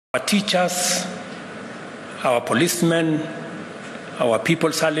Our teachers, our policemen, our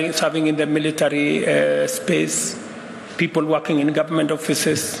people serving in the military space, people working in government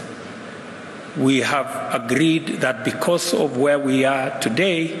offices, we have agreed that because of where we are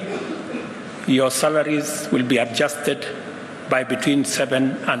today, your salaries will be adjusted by between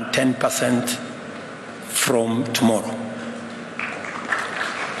 7 and 10% from tomorrow.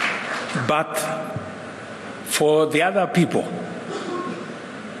 But for the other people,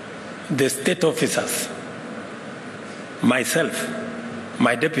 the state officers, myself,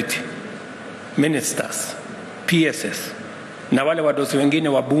 my deputy, ministers, PSS, na wale wadosi wengine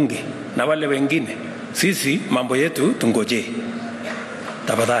wa bunge, na wale wengine, sisi mambo yetu tungoje.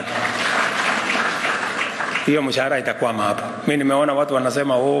 Tafadhali. Hiyo mshahara itakwama hapa. Mimi nimeona watu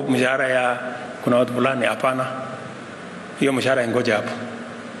wanasema mshahara ya kuna watu fulani, hapana. Hiyo mshahara ingoje hapa.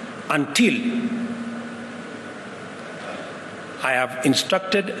 Until I have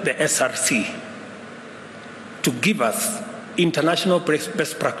instructed the SRC to give us international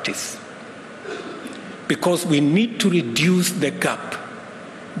best practice, because we need to reduce the gap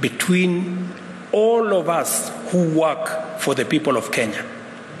between all of us who work for the people of Kenya.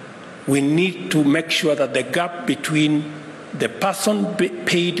 We need to make sure that the gap between the person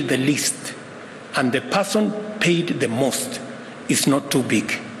paid the least and the person paid the most is not too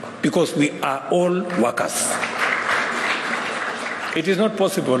big, because we are all workers. It is not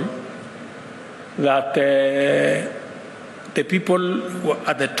possible that the people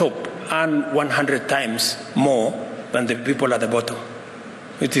at the top earn 100 times more than the people at the bottom.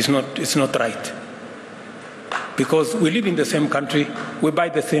 It's not right. Because we live in the same country, we buy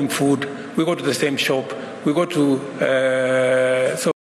the same food, we go to the same shop, we go to